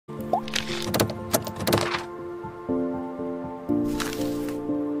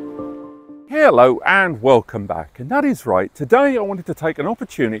Hello and welcome back. And that is right, today I wanted to take an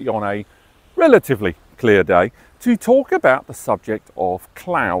opportunity on a relatively clear day to talk about the subject of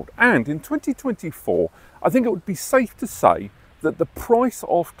cloud. And in 2024, I think it would be safe to say that the price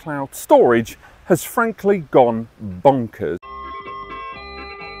of cloud storage has frankly gone bonkers.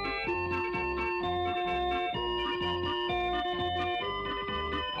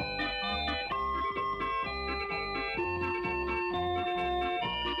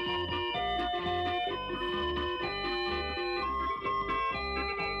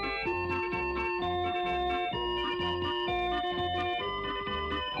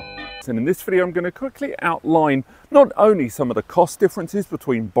 And in this video, I'm going to quickly outline not only some of the cost differences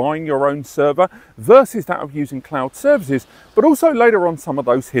between buying your own server versus that of using cloud services, but also later on some of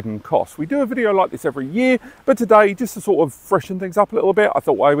those hidden costs. We do a video like this every year, but today, just to sort of freshen things up a little bit, I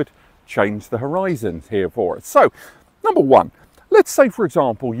thought I would change the horizons here for us. So, number one, let's say, for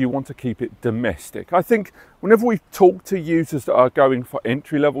example, you want to keep it domestic. I think whenever we talk to users that are going for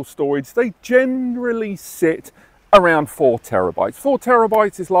entry-level storage, they generally sit around 4 terabytes. 4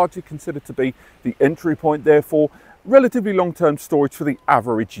 terabytes is largely considered to be the entry point, therefore relatively long-term storage for the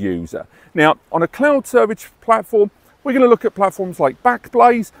average user. Now, on a cloud service platform, we're going to look at platforms like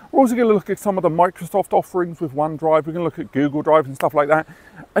Backblaze. We're also going to look at some of the Microsoft offerings with OneDrive. We're going to look at Google Drive and stuff like that.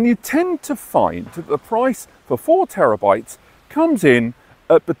 And you tend to find that the price for 4 terabytes comes in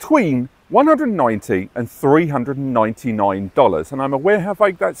at between $190 and $399. And I'm aware how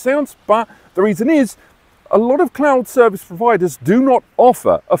vague that sounds, but the reason is a lot of cloud service providers do not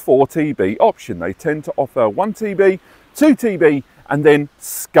offer a 4 TB option. They tend to offer 1 TB, 2 TB, and then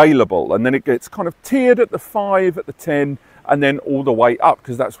scalable. And then it gets kind of tiered at the 5, at the 10, and then all the way up,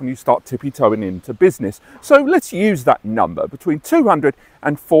 because that's when you start tippy-toeing into business. So let's use that number, between $200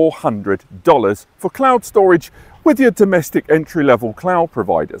 and $400 for cloud storage with your domestic entry-level cloud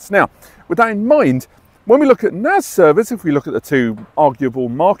providers. Now, with that in mind, when we look at NAS servers, if we look at the two arguable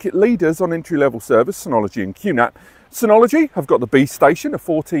market leaders on entry-level servers, Synology and QNAP, Synology have got the B Station, a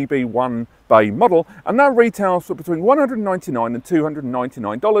 4 TB 1 bay model, and that retails for between $199 and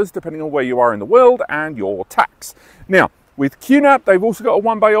 $299, depending on where you are in the world and your tax. Now, with QNAP, they've also got a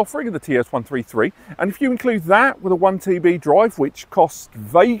 1 bay offering in the TS133, and if you include that with a 1 TB drive, which costs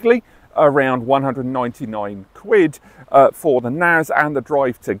vaguely around 199 quid for the NAS and the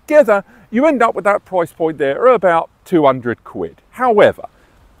drive together, you end up with that price point there at about 200 quid. However,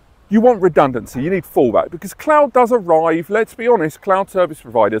 you want redundancy, you need fallback, because cloud does arrive, let's be honest, cloud service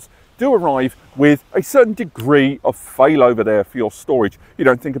providers do arrive with a certain degree of failover there for your storage. You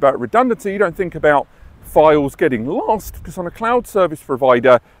don't think about redundancy, you don't think about files getting lost, because on a cloud service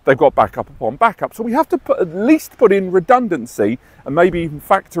provider, they've got backup upon backup. So we have to at least put in redundancy and maybe even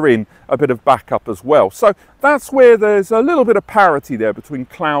factor in a bit of backup as well. So that's where there's a little bit of parity there between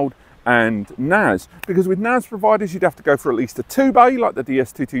cloud and NAS, because with NAS providers, you'd have to go for at least a 2 bay like the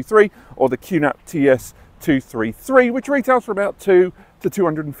DS223 or the QNAP TS233, which retails for about 2 to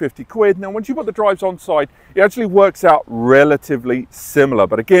 250 quid. Now, once you put the drives on site, it actually works out relatively similar.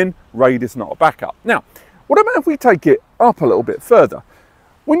 But again, RAID is not a backup. Now, what about if we take it up a little bit further?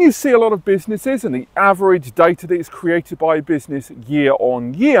 When you see a lot of businesses and the average data that is created by a business year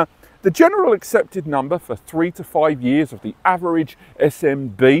on year, the general accepted number for 3 to 5 years of the average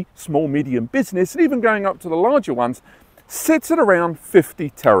SMB, small medium business, and even going up to the larger ones, sits at around 50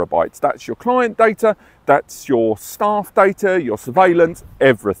 terabytes. That's your client data, that's your staff data, your surveillance,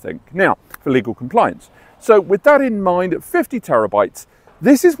 everything. Now, for legal compliance. So with that in mind, at 50 terabytes,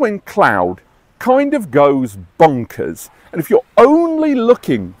 this is when cloud kind of goes bonkers. And if you're only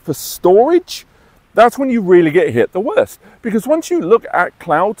looking for storage, that's when you really get hit the worst. Because once you look at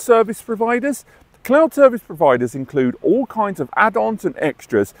cloud service providers include all kinds of add-ons and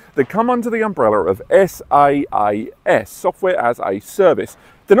extras that come under the umbrella of SaaS, software as a service.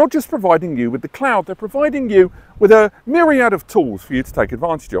 They're not just providing you with the cloud, they're providing you with a myriad of tools for you to take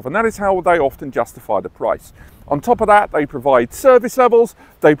advantage of, and that is how they often justify the price. On top of that, they provide service levels,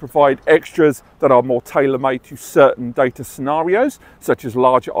 they provide extras that are more tailor-made to certain data scenarios, such as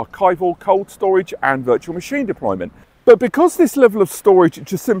larger archival, cold storage, and virtual machine deployment. But because this level of storage is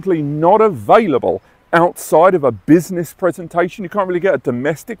just simply not available outside of a business presentation, you can't really get a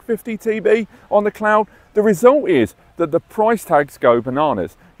domestic 50 TB on the cloud, the result is that the price tags go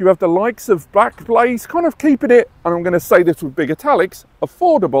bananas. You have the likes of Backblaze kind of keeping it, and I'm going to say this with big italics,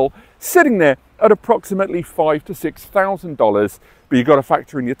 affordable, sitting there at approximately $5,000 to $6,000, but you've got to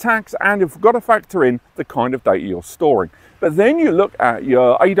factor in your tax and you've got to factor in the kind of data you're storing. But then you look at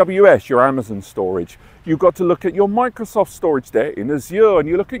your AWS, your Amazon storage, you've got to look at your Microsoft storage there in Azure, and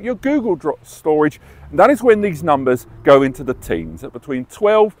you look at your Google storage, and that is when these numbers go into the teens, at between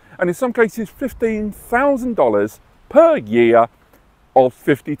 $12 and in some cases $15,000 per year of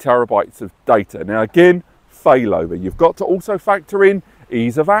 50 terabytes of data. Now again, failover. You've got to also factor in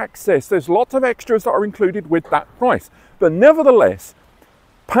ease of access. There's lots of extras that are included with that price. But nevertheless,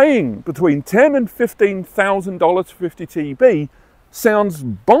 paying between $10,000 and $15,000 for 50 TB sounds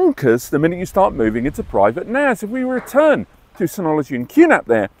bonkers the minute you start moving into private NAS. If we return to Synology and QNAP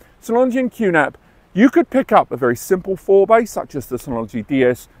there, Synology and QNAP, you could pick up a very simple 4-bay, such as the Synology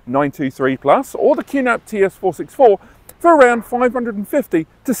DS923 Plus or the QNAP TS464 for around $550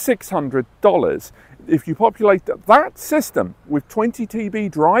 to $600. If you populate that system with 20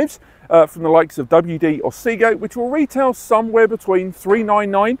 TB drives from the likes of WD or Seagate, which will retail somewhere between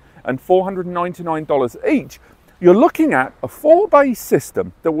 $399 and $499 each, you're looking at a 4-bay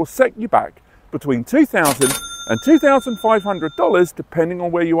system that will set you back between $2,000 and $2,500 depending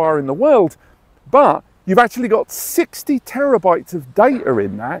on where you are in the world. But you've actually got 60 terabytes of data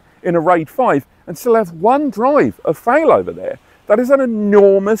in that in a RAID 5 and still have one drive of failover there. That is an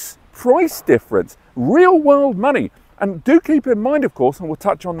enormous price difference, real world money. And do keep in mind, of course, and we'll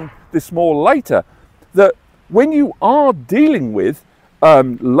touch on this more later, that when you are dealing with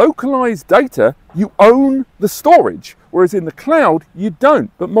localized data, you own the storage, whereas in the cloud, you don't.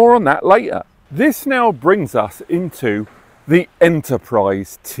 But more on that later. This now brings us into the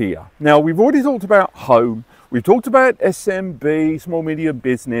enterprise tier. Now, we've already talked about home, we've talked about SMB, small medium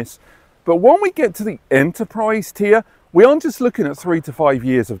business, but when we get to the enterprise tier, we aren't just looking at 3 to 5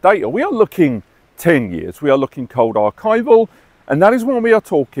 years of data, we are looking 10 years. We are looking cold archival, and that is when we are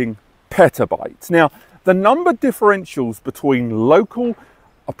talking petabytes. Now, the number differentials between local,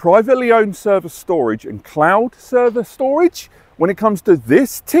 privately owned server storage and cloud server storage, when it comes to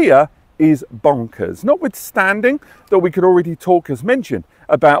this tier, is bonkers. Notwithstanding that we could already talk, as mentioned,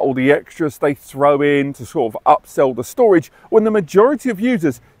 about all the extras they throw in to sort of upsell the storage, when the majority of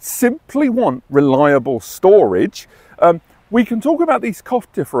users simply want reliable storage. We can talk about these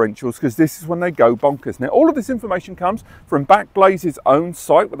cost differentials because this is when they go bonkers. Now, all of this information comes from Backblaze's own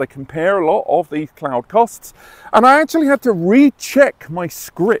site where they compare a lot of these cloud costs. And I actually had to recheck my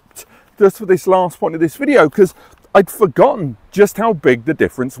script just for this last point of this video because I'd forgotten just how big the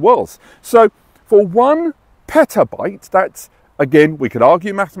difference was. So for 1 petabyte, that's, again, we could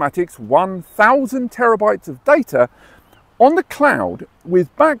argue mathematics, 1,000 terabytes of data. On the cloud,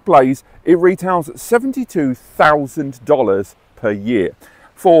 with Backblaze, it retails at $72,000 per year.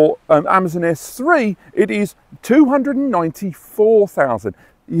 For Amazon S3, it is $294,000.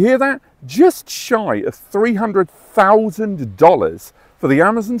 You hear that? Just shy of $300,000 for the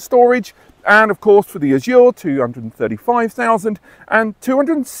Amazon storage, and of course for the Azure, $235,000 and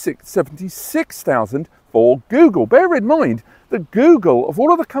 $276,000 for Google. Bear in mind that Google, of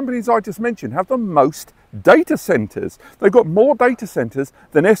all of the companies I just mentioned, have the most data centers. They've got more data centers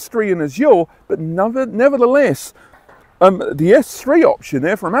than S3 and Azure, but nevertheless, the S3 option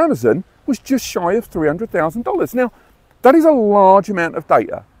there from Amazon was just shy of $300,000. Now, that is a large amount of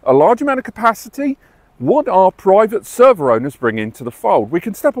data, a large amount of capacity. What are private server owners bringing to the fold? We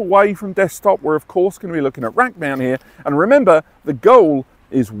can step away from desktop. We're of course going to be looking at rack mount here. And remember, the goal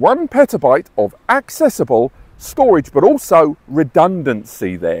is 1 petabyte of accessible storage, but also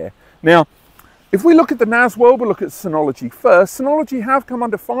redundancy there. Now, if we look at the NAS world, we'll look at Synology first. Synology have come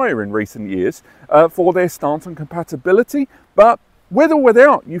under fire in recent years for their stance on compatibility, but with or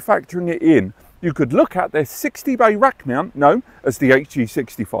without you factoring it in, you could look at their 60-bay rack mount known as the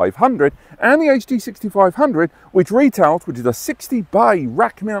HG6500 and the HG6500, which retails, which is a 60-bay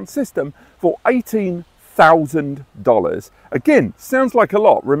rack mount system, for $18,000. Again, sounds like a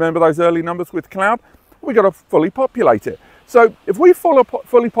lot. Remember those early numbers with cloud? We got to fully populate it. So if we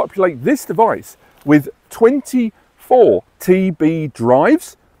fully populate this device with 24 TB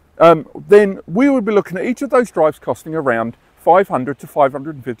drives, then we would be looking at each of those drives costing around $500 to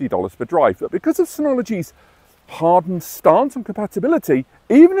 $550 per drive. But because of Synology's hardened stance on compatibility,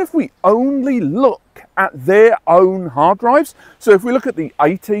 even if we only look at their own hard drives, so if we look at the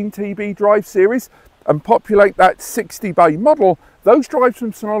 18 TB drive series and populate that 60-bay model, those drives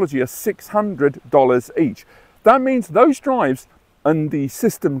from Synology are $600 each. That means those drives and the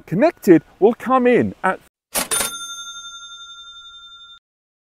system connected will come in at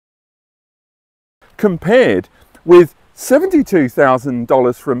compared with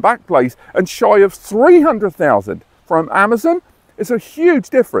 $72,000 from Backblaze and shy of $300,000 from Amazon. It's a huge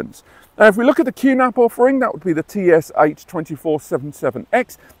difference. Now, if we look at the QNAP offering, that would be the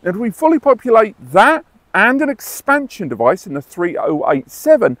TSH2477X. And if we fully populate that and an expansion device in the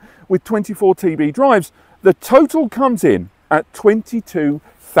 3087 with 24 TB drives, the total comes in at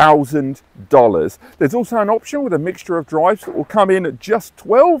 $22,000. There's also an option with a mixture of drives that will come in at just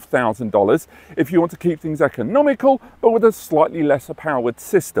 $12,000 if you want to keep things economical, but with a slightly lesser powered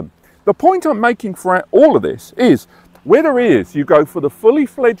system. The point I'm making for all of this is, whether it is you go for the fully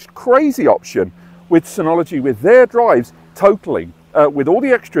fledged crazy option with Synology with their drives totaling with all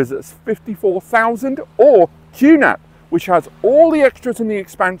the extras at $54,000, or QNAP, which has all the extras and the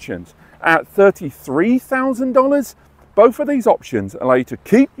expansions at $33,000, both of these options allow you to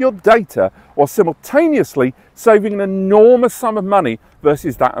keep your data while simultaneously saving an enormous sum of money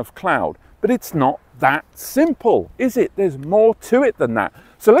versus that of cloud. But it's not that simple, is it? There's more to it than that.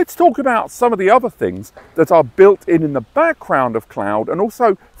 So let's talk about some of the other things that are built in the background of cloud, and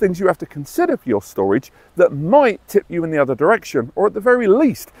also things you have to consider for your storage that might tip you in the other direction, or at the very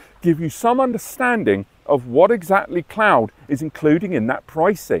least give you some understanding of what exactly cloud is including in that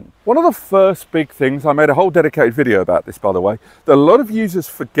pricing. One of the first big things, I made a whole dedicated video about this by the way, that a lot of users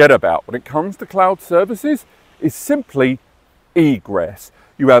forget about when it comes to cloud services is simply egress.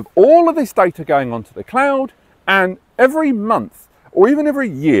 You have all of this data going onto the cloud, and every month or even every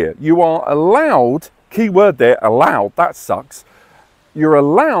year you are allowed, keyword there, allowed, that sucks, you're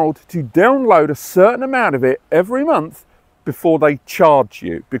allowed to download a certain amount of it every month before they charge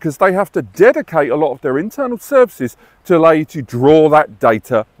you, because they have to dedicate a lot of their internal services to allow you to draw that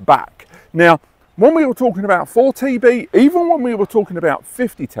data back. Now, when we were talking about 4 TB, even when we were talking about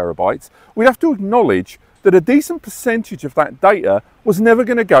 50 terabytes, we have to acknowledge that a decent percentage of that data was never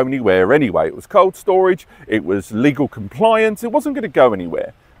going to go anywhere anyway. It was cold storage, it was legal compliance, it wasn't going to go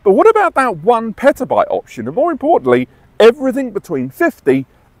anywhere. But what about that 1 petabyte option? And more importantly, everything between 50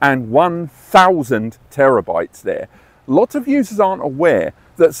 and 1,000 terabytes there. Lots of users aren't aware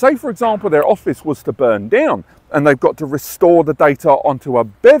that, say for example, their office was to burn down and they've got to restore the data onto a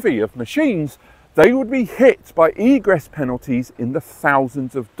bevy of machines, they would be hit by egress penalties in the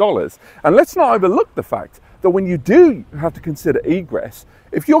thousands of dollars. And let's not overlook the fact that when you do have to consider egress,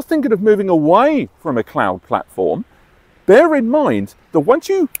 if you're thinking of moving away from a cloud platform, bear in mind that once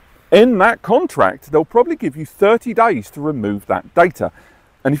you end that contract, they'll probably give you 30 days to remove that data.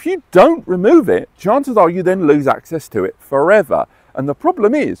 And if you don't remove it, chances are you then lose access to it forever. And the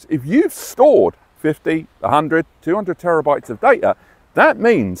problem is, if you've stored 50, 100, 200 terabytes of data, that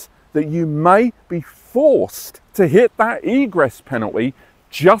means that you may be forced to hit that egress penalty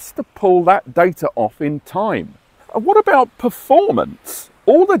just to pull that data off in time. And what about performance?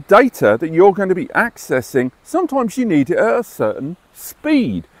 All the data that you're going to be accessing, sometimes you need it at a certain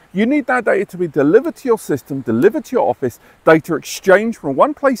speed. You need that data to be delivered to your system, delivered to your office, data exchanged from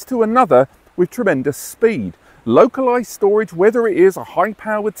one place to another with tremendous speed. Localized storage, whether it is a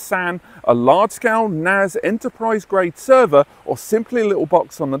high-powered SAN, a large-scale NAS enterprise-grade server, or simply a little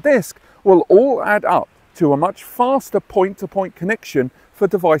box on the disk, will all add up to a much faster point-to-point connection for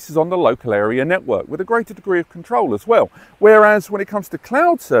devices on the local area network, with a greater degree of control as well. Whereas when it comes to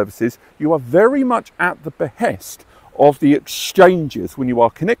cloud services, you are very much at the behest of the exchanges when you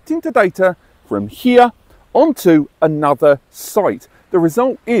are connecting to data from here onto another site. The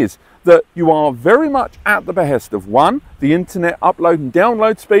result is that you are very much at the behest of, one, the internet upload and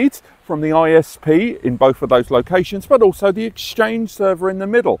download speeds from the ISP in both of those locations, but also the exchange server in the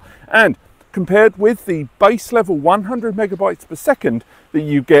middle. And compared with the base level 100 megabytes per second that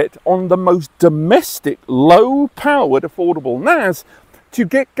you get on the most domestic, low-powered, affordable NAS, to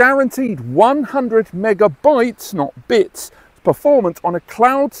get guaranteed 100 megabytes, not bits, performance on a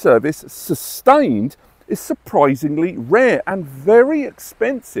cloud service sustained is surprisingly rare and very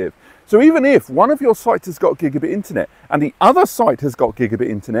expensive. So even if one of your sites has got gigabit internet and the other site has got gigabit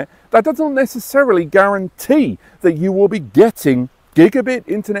internet, that doesn't necessarily guarantee that you will be getting gigabit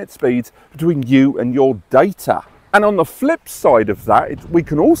internet speeds between you and your data. And on the flip side of that, we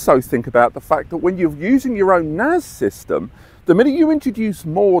can also think about the fact that when you're using your own NAS system, the minute you introduce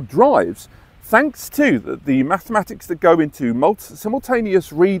more drives, thanks to the mathematics that go into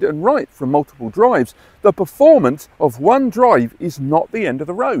simultaneous read and write from multiple drives, the performance of one drive is not the end of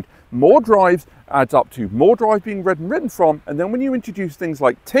the road. More drives adds up to more drives being read and written from, and then when you introduce things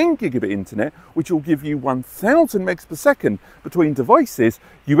like 10 gigabit internet, which will give you 1000 megs per second between devices,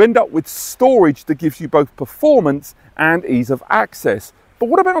 you end up with storage that gives you both performance and ease of access. But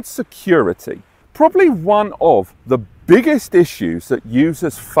what about security? Probably one of the biggest issues that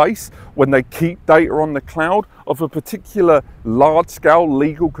users face when they keep data on the cloud of a particular large-scale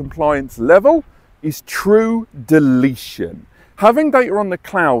legal compliance level is true deletion. Having data on the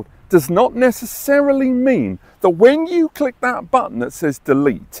cloud does not necessarily mean that when you click that button that says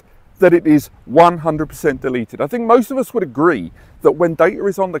delete, that it is 100% deleted. I think most of us would agree that when data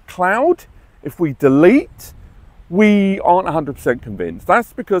is on the cloud, if we delete, we aren't 100% convinced.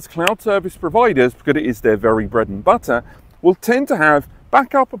 That's because cloud service providers, because it is their very bread and butter, will tend to have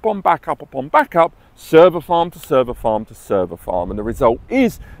backup upon backup upon backup, server farm to server farm to server farm. And the result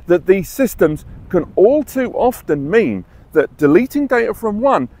is that these systems can all too often mean that deleting data from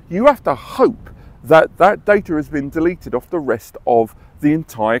one, you have to hope that that data has been deleted off the rest of the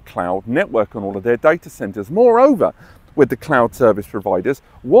entire cloud network and all of their data centers. Moreover, with the cloud service providers,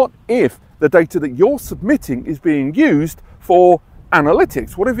 what if the data that you're submitting is being used for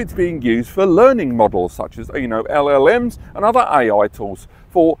analytics? What if it's being used for learning models such as, LLMs and other AI tools,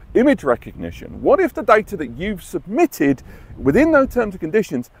 for image recognition? What if the data that you've submitted within those terms and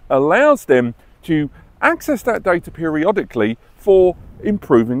conditions allows them to access that data periodically for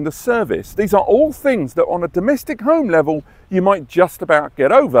improving the service? These are all things that on a domestic home level you might just about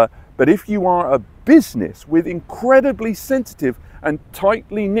get over, but if you are a business with incredibly sensitive and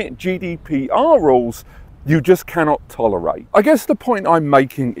tightly knit GDPR rules, you just cannot tolerate. I guess the point I'm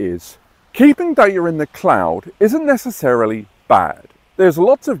making is keeping data in the cloud isn't necessarily bad. There's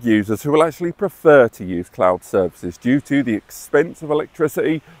lots of users who will actually prefer to use cloud services due to the expense of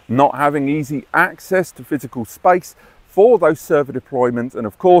electricity, not having easy access to physical space for those server deployments, and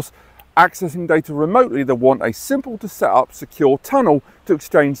of course, accessing data remotely. They want a simple to set up secure tunnel to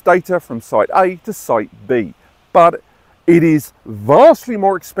exchange data from site A to site B. But it is vastly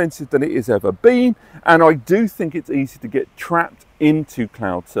more expensive than it has ever been, and I do think it's easy to get trapped into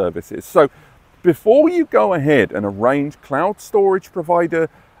cloud services. So before you go ahead and arrange cloud storage provider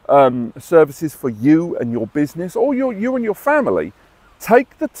services for you and your business, or you and your family,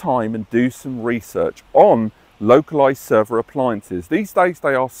 take the time and do some research on localized server appliances. These days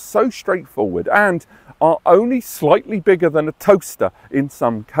they are so straightforward and are only slightly bigger than a toaster in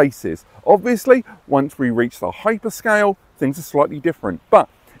some cases. Obviously, once we reach the hyperscale, things are slightly different. But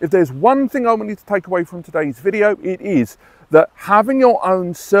if there's one thing I want you to take away from today's video, it is that having your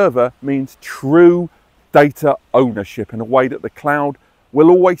own server means true data ownership in a way that the cloud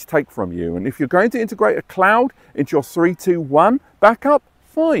will always take from you. And if you're going to integrate a cloud into your 3-2-1 backup,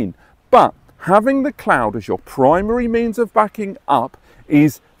 fine. But having the cloud as your primary means of backing up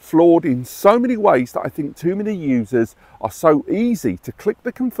is flawed in so many ways that I think too many users are so easy to click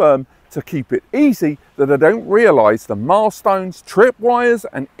the confirm to keep it easy that they don't realize the milestones, tripwires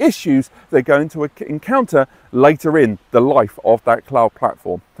and issues they're going to encounter later in the life of that cloud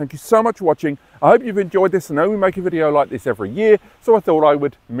platform. Thank you so much for watching. I hope you've enjoyed this. I know we make a video like this every year, so I thought I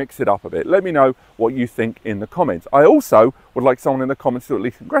would mix it up a bit. Let me know what you think in the comments. I also would like someone in the comments to at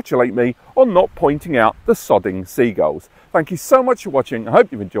least congratulate me on not pointing out the sodding seagulls. Thank you so much for watching. I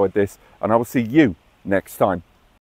hope you've enjoyed this, and I will see you next time.